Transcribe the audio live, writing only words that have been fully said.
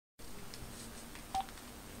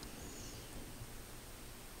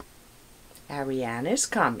Arianna's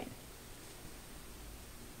coming.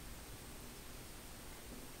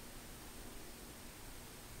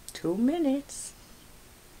 Two minutes.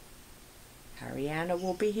 Arianna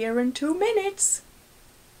will be here in 2 minutes.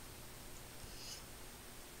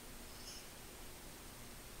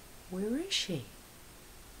 Where is she?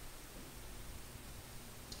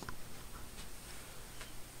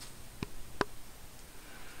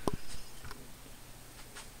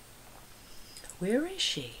 Where is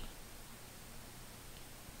she?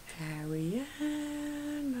 Arianna.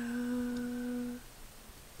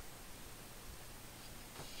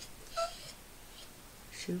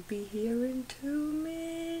 She'll be here in 2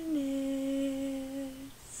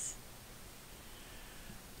 minutes.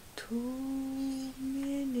 2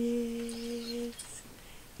 minutes.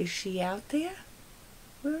 Is she out there?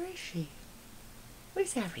 Where is she?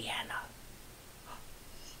 Where's Arianna?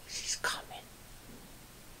 She's coming.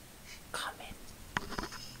 She's coming.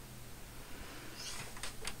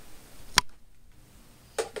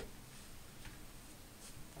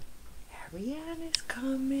 Arianna's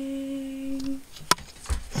coming.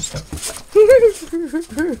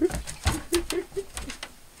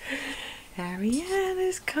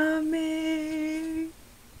 Arianna's coming.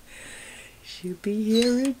 She'll be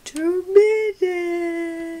here in 2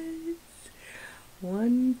 minutes.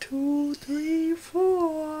 1, 2, 3,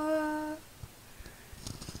 4.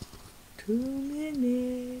 2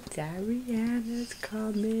 minutes. Arianna's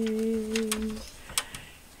coming.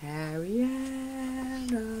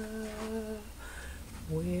 Arianna,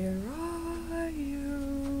 where are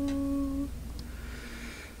you?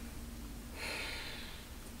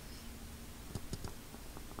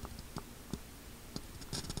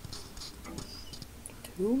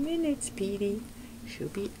 Two minutes, Petey. She'll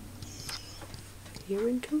be here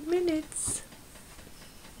in 2 minutes.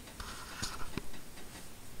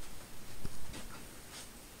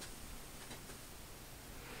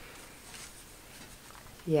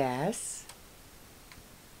 Yes.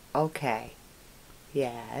 Okay.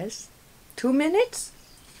 Yes. 2 minutes?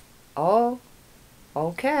 Oh,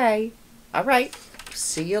 okay. All right.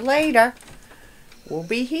 See you later. We'll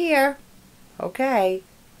be here. Okay.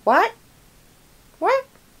 What? What?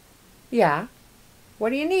 Yeah.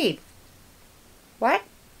 What do you need? What?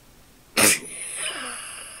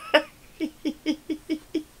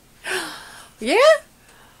 Yeah?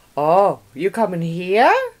 Oh, you coming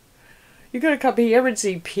here? You're gonna come here and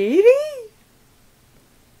see Petey?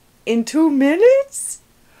 In 2 minutes?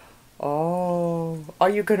 Oh, are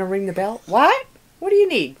you gonna ring the bell? What? What do you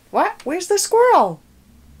need? What? Where's the squirrel?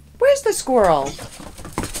 Where's the squirrel?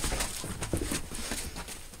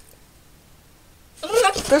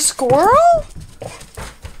 The squirrel?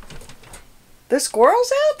 The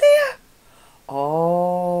squirrel's out there?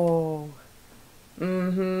 Oh.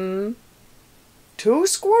 Mm-hmm. 2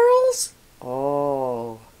 squirrels?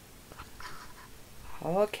 Oh.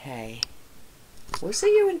 Okay. We'll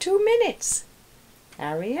see you in 2 minutes.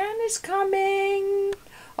 Arianna's coming.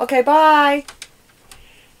 Okay, bye.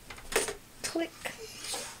 Click.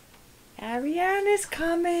 Arianna's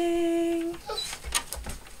coming.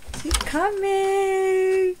 She's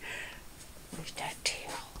coming. Where's that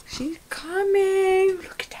tail? She's coming.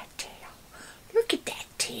 Look at that tail. Look at that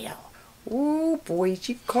tail. Oh boy,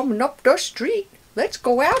 she's coming up the street. Let's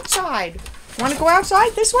go outside. Want to go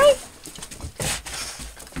outside this way?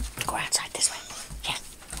 Go outside this way. Yeah,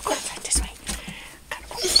 go outside this way.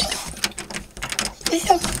 Gotta open the door. Gotta open the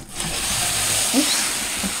door.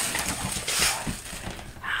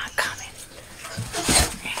 Ah, coming.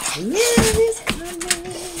 Arianna's coming.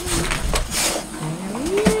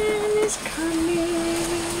 Arianna's coming.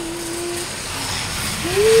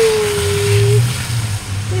 Ooh.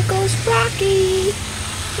 Here goes Rocky.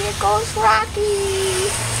 Here goes Rocky.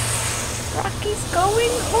 Rocky's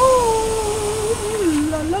going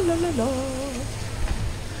home. La la la la la.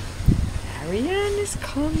 Arianna's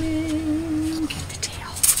coming. Get the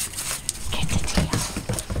tail. Get the tail.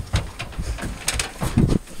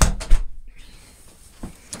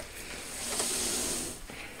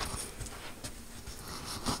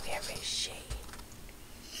 Where is she?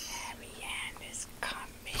 Arianna's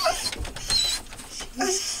coming.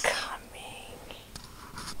 She's coming.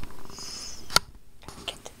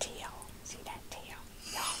 Get the tail. See that tail?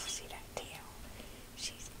 Y'all see that tail?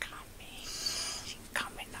 She's coming. She's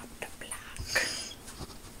coming up the block.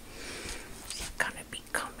 She's gonna be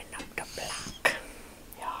coming up the block.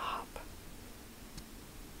 Yup.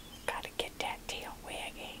 Gotta get that tail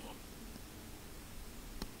wagging.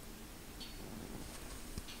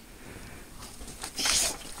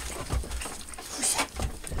 Who's that?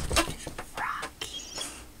 Rocky.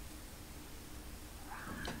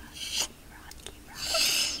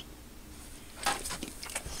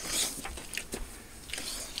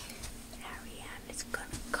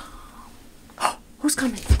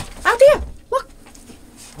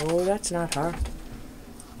 Oh, that's not her.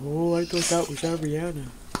 Oh, I thought that was Arianna.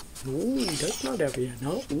 No, that's not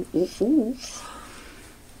Arianna. Ooh, ooh, ooh.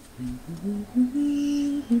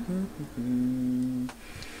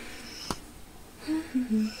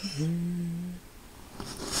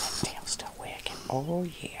 Tail still wagging. Oh,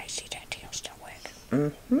 yeah, I see that tail still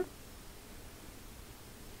wagging. Mm-hmm.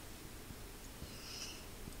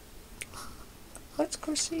 Let's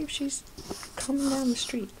go see if she's coming down the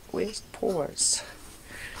street. Where's the pause?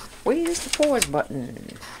 Where's the pause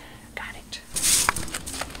button? Got it.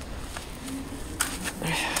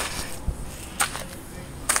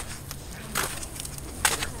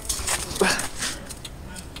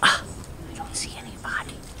 I don't see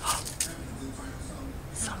anybody.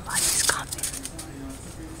 Somebody's coming.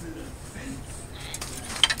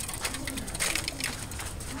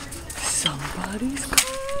 Somebody's coming.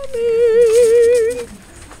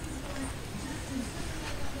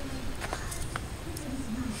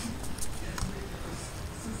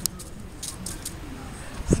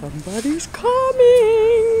 Somebody's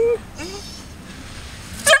coming.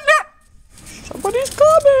 Somebody's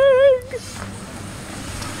coming.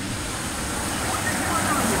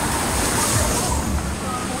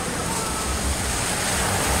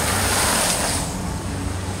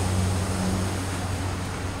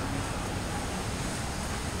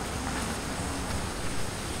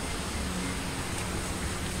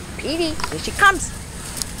 Petey, here she comes.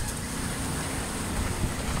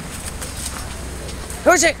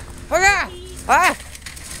 Who's it? Hurrah! Ah!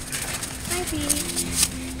 Hi,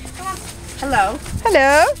 Petey. Come on. Hello.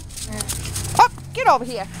 Hello. Oh, get over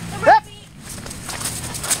here. Come on, Petey.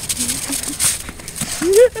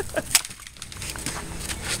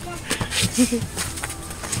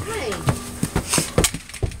 Hi.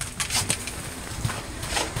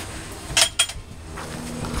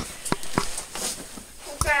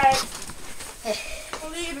 Okay.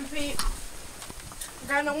 We're leaving, Pete. We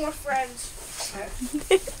got no more friends.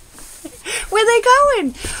 Where they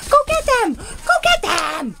going? Go get them! Go get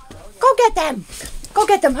them! Go get them! Go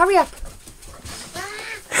get them! Hurry up!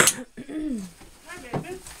 Hi,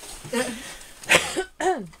 baby.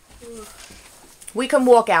 We can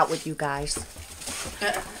walk out with you guys.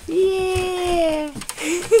 Yeah.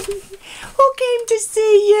 Who came to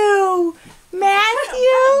see you?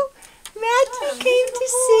 Matthew? Matthew came to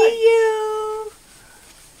see you.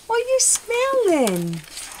 What are you smelling?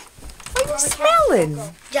 What are you smelling?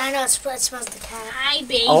 Yeah, I know. It smells the cat. Hi,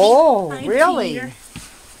 baby. Oh, Hi, really? Peter.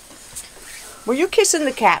 Were you kissing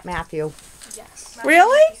the cat, Matthew? Yes.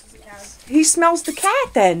 Really? He smells the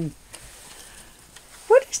cat then.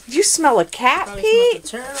 What is, you smell a cat,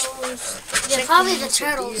 Pete? Yeah, probably the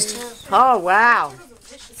turtles, too. Oh, wow.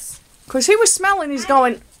 Because he was smelling, he's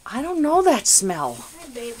going, I don't know that smell. Hi,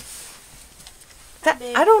 babe.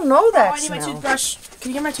 I don't know that I need my smell. toothbrush. Can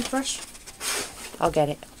you get my toothbrush? I'll get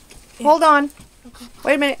it. Hold on. Okay.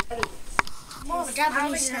 Wait a minute. Oh, the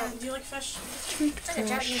Japanese sound. Do you like fish? It's like a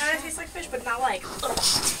Japanese sound. It tastes like fish, but not like.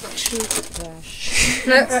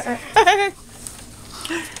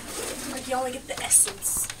 Like you only get the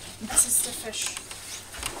essence. Essence of fish.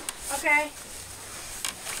 Okay.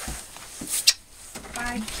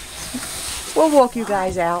 Bye. We'll walk you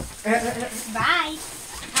guys out. Bye.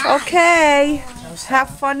 Okay. Have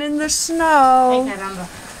fun in the snow.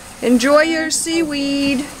 Enjoy your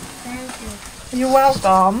seaweed. Thank you. You're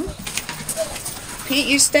welcome. Pete,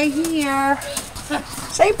 you stay here.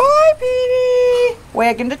 Say bye, Petey.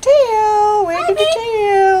 Wagging the tail. Wagging the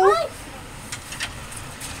tail. Bye.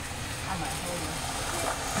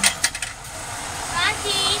 Bye,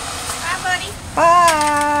 Pete. Bye, buddy.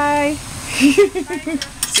 Bye.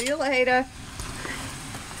 See you later.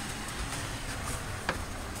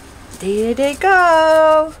 There they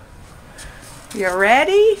go. You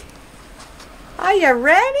ready? Are you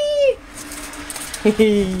ready?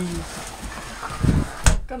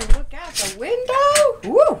 Gonna look out the window.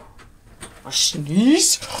 Woo! A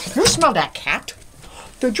sneeze. You smell that cat?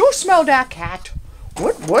 Did you smell that cat?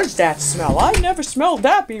 What was that smell? I never smelled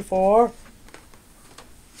that before.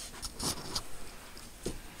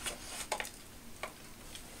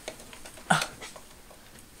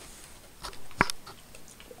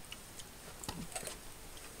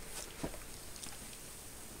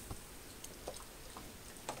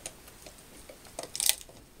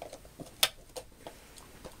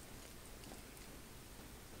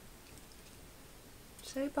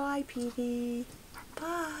 Say bye, Petey.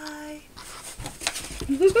 Bye.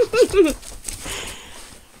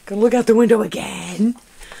 Gonna look out the window again.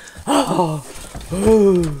 Oh.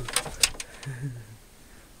 Oh.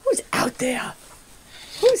 Who's out there?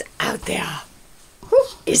 Who's out there? Who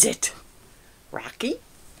is it? Rocky?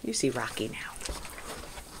 You see Rocky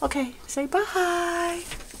now. Okay, say bye.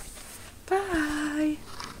 Bye.